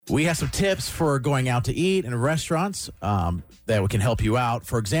We have some tips for going out to eat in restaurants that can help you out.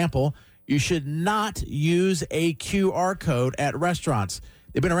 For example, you should not use a QR code at restaurants.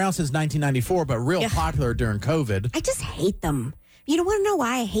 They've been around since 1994, but real popular during COVID. I just hate them. You don't want to know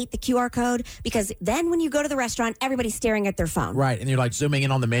why I hate the QR code? Because then when you go to the restaurant, everybody's staring at their phone. Right, and you're like zooming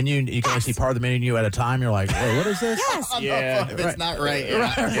in on the menu, and you can only see part of the menu at a time. You're like, hey, what is this? Yes. Yeah. If it's not right.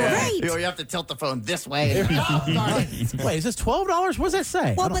 Right. You have to tilt the phone this way. Wait, is this $12? What does that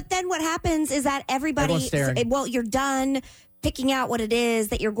say? Well, but then what happens is that everybody, Everyone's staring. well, you're done picking out what it is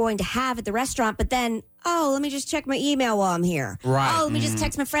that you're going to have at the restaurant, but then, let me just check my email while I'm here. Right. Oh, let me just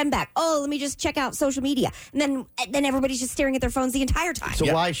text my friend back. Oh, let me just check out social media. And then everybody's just staring at their phones the entire time.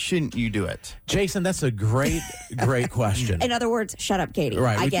 So why shouldn't you do it? Jason, that's a great question. In other words, shut up, Katie.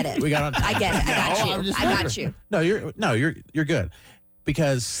 Right, I we- get it. we got on- I get it. I got you. I'm just I got you. No, you're good.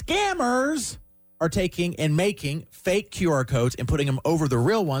 Because scammers are taking and making fake QR codes and putting them over the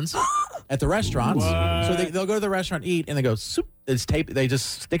real ones at the restaurants. So they'll go to the restaurant, eat, and they go, soup. It's tape. They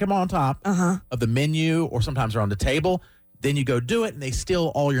just stick them on top of the menu, or sometimes they're on the table. Then you go do it, and they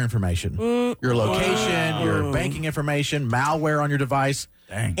steal all your information. Your location, your banking information, malware on your device.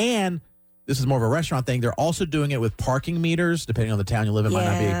 Dang. And this is more of a restaurant thing. They're also doing it with parking meters. Depending on the town you live in, might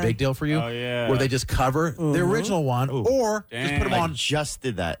not be a Yeah. big deal for you. Oh, yeah. Where they just cover the original one, or just put them I on. just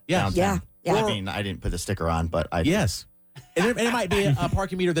did that Yeah. downtown. Yeah. I mean, I didn't put the sticker on, but I Yes. And it might be a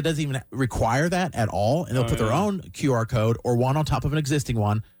parking meter that doesn't even require that at all. And they'll put their own QR code or one on top of an existing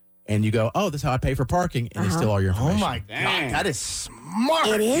one. And you go, oh, this is how I pay for parking. And they steal all your Oh information. my God, that is smart.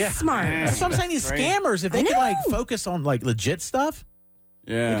 It is smart. That's what I'm saying. These Great. scammers, if they I could like know. focus on like legit stuff,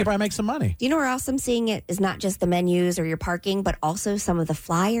 they Yeah. could probably make some money. Do you know where else I'm seeing it is not just the menus or your parking, but also some of the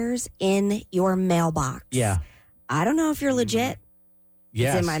flyers in your mailbox. Yeah. I don't know if you're legit.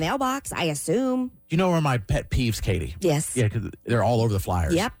 Yes. It's in my mailbox, I assume. You know where my pet peeves, Katie? Yes. Yeah, because they're all over the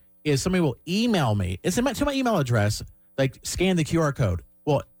flyers. Yep. Is somebody will email me. It's to my email address, like scan the QR code.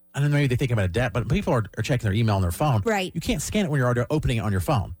 Well, I don't know, maybe they think I'm at a debt, but people are checking their email on their phone. Right. You can't scan it when you're already opening it on your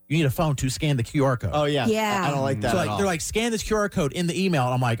phone. You need a phone to scan the QR code. Oh, yeah. Yeah. I don't like that So at like all. they're like, scan this QR code in the email.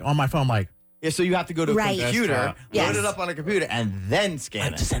 And I'm like, on my phone, I'm like, Yeah, so you have to go to a Right. computer, Desktop. Yes. load it up on a computer, and then scan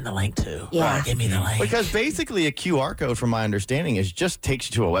to it. send the link to. Yeah. Give me the link. Because basically a QR code, from my understanding, is just takes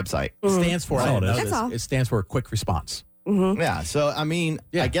you to a website. It stands for, I That's all didn't it know is. this. That's all. It stands for quick response. Yeah, so I mean,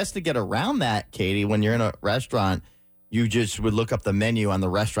 Yeah. I guess to get around that, Katie, when you're in a restaurant, you just would look up the menu on the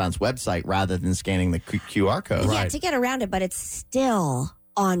restaurant's website rather than scanning the QR code. Yeah, to get around it, but it's still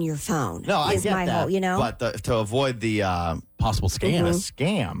on your phone. No, I is get my that. whole, you know? But to avoid the Possible scam.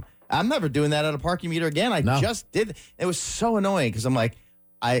 scam, I'm never doing that at a parking meter again. I No. just did. It was so annoying because I'm like,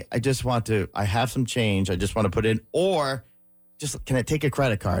 I just want to, I have some change. I just want to put in, or just, can I take a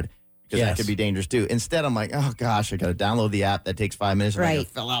credit card? Because Yes. that could be dangerous too. Instead, I'm like, oh gosh, I got to download the app. That takes 5 minutes. And I got Right.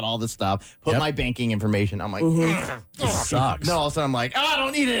 to fill out all this stuff, put Yep. my banking information. I'm like, Sucks. no, all of a sudden I'm like, oh, I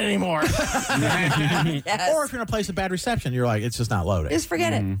don't need it anymore. Yes. Or if you're in a place with bad reception, you're like, it's just not loading. Just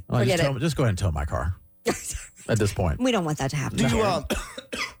forget it. Like, Forget it. just go ahead and tow my car at this point. We don't want that to happen. Do you, Jared.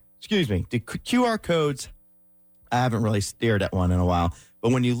 excuse me, do QR codes, I haven't really stared at one in a while,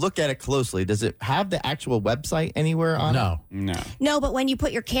 but when you look at it closely, does it have the actual website anywhere on it? No. No. No, but when you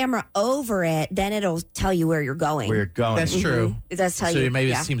put your camera over it, then it'll tell you where you're going. Where you're going. That's true. It does tell So you. maybe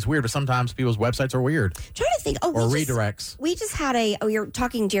yeah. it seems weird, but sometimes people's websites are weird. Trying to think. Oh, Or we redirects. We just had you're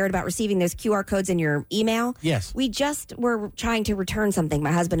talking, Jared, about receiving those QR codes in your email. Yes. We just were trying to return something,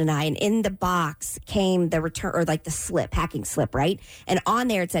 my husband and I, and in the box came the return, or like the slip, packing slip, right? And on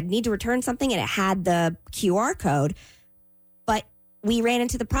there it said, need to return something, and it had the QR code. But we ran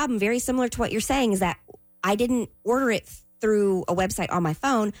into the problem very similar to what you're saying, is that I didn't order it through a website on my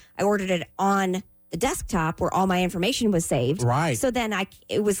phone. I ordered it on the desktop where all my information was saved. Right. So then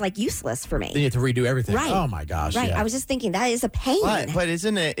it was like useless for me. Then you have to redo everything. Right. Oh my gosh. Right. Yeah. I was just thinking that is a pain. But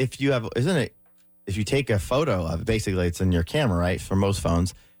isn't it if you take a photo of it, basically it's in your camera, right? For most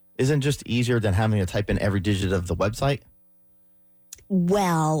phones, isn't it just easier than having to type in every digit of the website?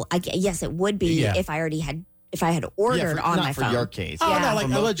 Well, yes, it would be Yeah. if I had ordered for, on not my for phone. your case. Oh, Yeah. no, like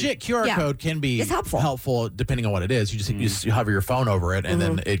For a most legit QR Yeah. code can be It's helpful. depending on what it is. You just you hover your phone over it, and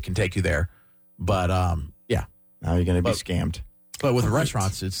then it can take you there. But yeah. Now you're going to be But- scammed. But with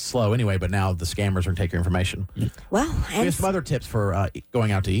restaurants, it's slow anyway. But now the scammers are going to take your information. Well, We and have some other tips for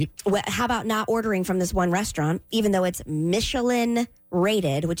going out to eat. how about not ordering from this one restaurant, even though it's Michelin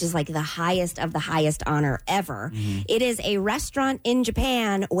rated, which is like the highest of the highest honor ever? It is a restaurant in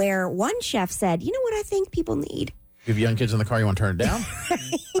Japan where one chef said, you know what I think people need? If you have young kids in the car, you want to turn it down?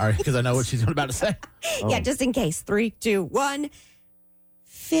 All right, because I know what she's about to say. Yeah, just in case. 3, 2, 1.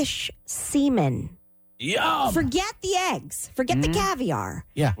 Fish semen. Yum. Forget the eggs. Forget the caviar.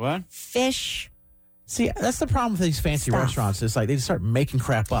 Yeah. What? Fish. See, that's the problem with these fancy Stuff. restaurants. It's like they just start making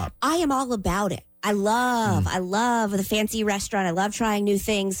crap up. I am all about it. I love the fancy restaurant. I love trying new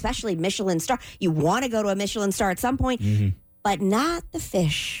things, especially Michelin star. You want to go to a Michelin star at some point, but not the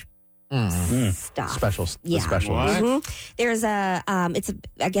fish stuff. Special. Yeah. The special. What? There's I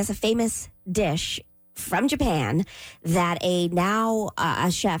guess a famous dish from Japan that a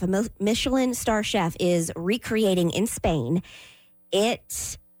chef, a Michelin star chef, is recreating in Spain.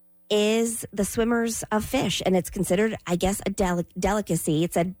 It is the swimmers of fish, and it's considered, I guess, a delicacy.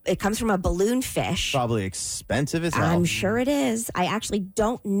 It comes from a balloon fish. Probably expensive as hell. I'm sure it is. I actually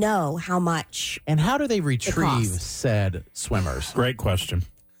don't know how much. And how do they retrieve costs. said swimmers? Great question.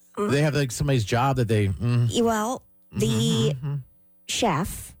 Do they have like somebody's job that they? Well, the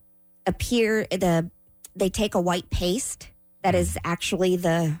chef they take a white paste that is actually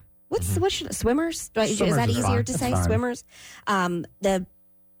the what should swimmers? Is Swimmers that is easier fine. to That's say? fine. Swimmers.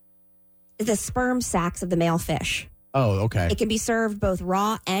 The sperm sacs of the male fish. Oh, okay. It can be served both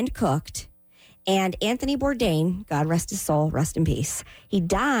raw and cooked. And Anthony Bourdain, God rest his soul, rest in peace, he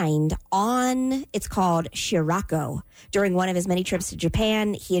dined on, it's called shirako. During one of his many trips to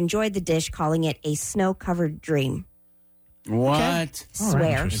Japan, he enjoyed the dish, calling it a snow-covered dream. What?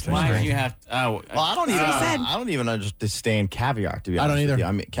 Swear. interesting. Why do you have to? Oh, Well, I don't even. said. I don't even understand caviar. To be I honest don't with either. you.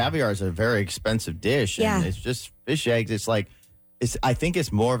 I mean, caviar is a very expensive dish, and Yeah. it's just fish eggs. It's like, I think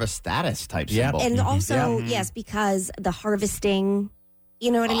it's more of a status type Yeah. symbol. And also, yes, because the harvesting,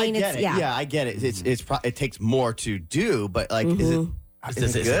 you know what I mean? get it. Yeah, I get it. It takes more to do, but like, is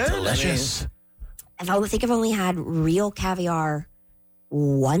it good? delicious? I think I've only had real caviar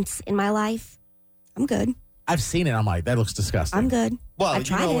once in my life. I'm good. I've seen it. I'm like, that looks disgusting. I'm good. Well, I've you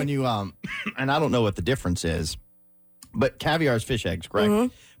tried know it. when you and I don't know what the difference is, but caviar is fish eggs, correct? Mm-hmm.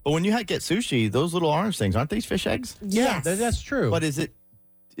 But when you get sushi, those little orange things aren't these fish eggs? Yes. That's true. But is it?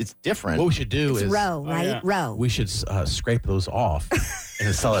 It's different. what we should do It's is roe, right? yeah. Roe. we should scrape those off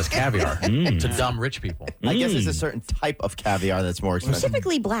and sell as caviar to dumb rich people. I guess it's a certain type of caviar that's more expensive.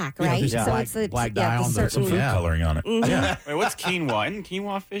 Typically black, You know, right? there's So black- it's a black yeah, dye the on there, some certain. food coloring on it. Yeah. Wait, what's quinoa? Isn't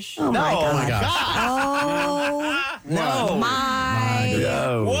quinoa fish? Oh my No, god! my Oh No. my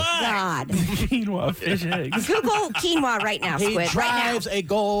god! Quinoa fish eggs. Google quinoa right now, He Squid. Right drives a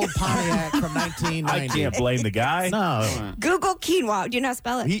gold Pontiac from 1990. I can't blame the guy. No, now. Google quinoa. Do you know how to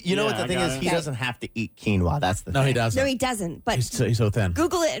spell it? You know Yeah, what the I thing got is? it. He doesn't have to eat quinoa. That's the no, thing. he doesn't. No, he doesn't. But He's so thin.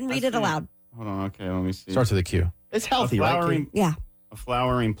 Google it and read it aloud. Hold on. Okay, let me see. Starts with a Q. It's a healthy, right? flowering, Yeah. a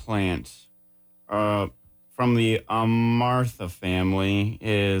flowering plant from the Amartha family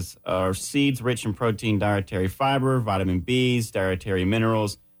is seeds rich in protein, dietary fiber, vitamin Bs, dietary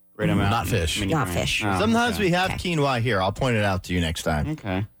minerals, great amount. Not fish. many Not grams. fish. Oh, Sometimes okay. we have Okay. quinoa here. I'll point it out to you next time.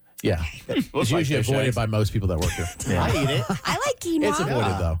 Okay. Yeah. Looks It's like usually fish avoided eggs. by most people that work here. I eat it. I like quinoa. It's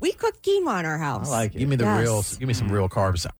avoided though. We cook quinoa in our I house. like it. Give me the Yes. real. Give me some real carbs.